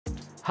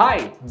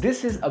Hi,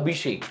 this is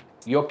Abhishek,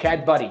 your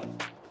cat buddy.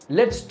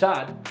 Let's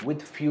start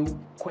with few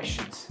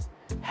questions.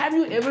 Have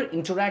you ever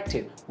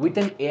interacted with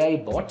an AI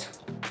bot?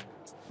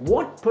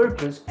 What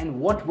purpose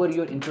and what were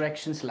your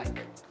interactions like?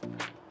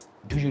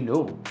 Do you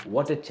know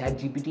what a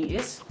ChatGPT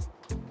is?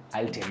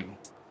 I'll tell you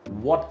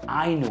what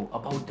I know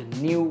about the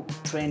new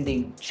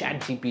trending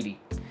ChatGPT.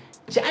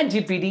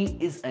 ChatGPT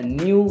is a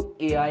new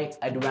AI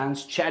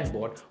advanced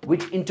chatbot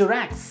which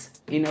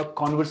interacts in a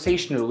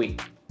conversational way.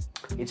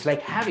 It's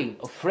like having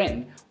a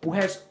friend who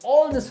has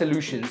all the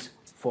solutions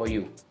for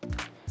you.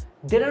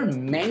 There are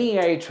many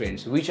AI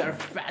trends which are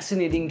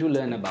fascinating to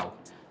learn about.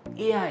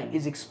 AI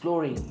is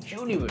exploring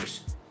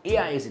universe.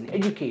 AI is in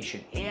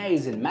education, AI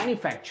is in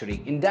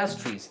manufacturing,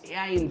 industries,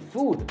 AI in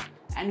food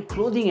and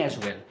clothing as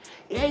well.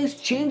 AI is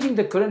changing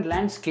the current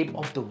landscape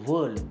of the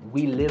world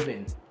we live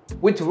in.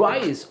 With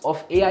rise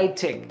of AI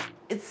tech,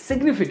 it's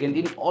significant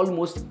in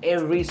almost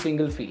every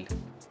single field.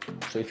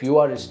 So if you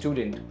are a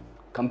student,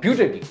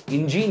 computer geek,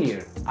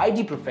 engineer,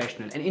 IT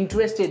professional and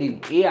interested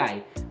in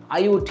AI,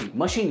 IoT,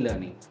 machine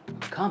learning,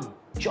 come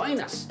join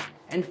us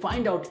and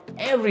find out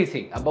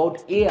everything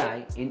about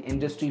AI in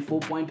Industry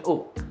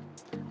 4.0.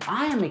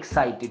 I am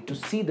excited to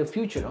see the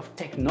future of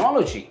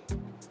technology.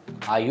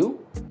 Are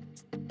you?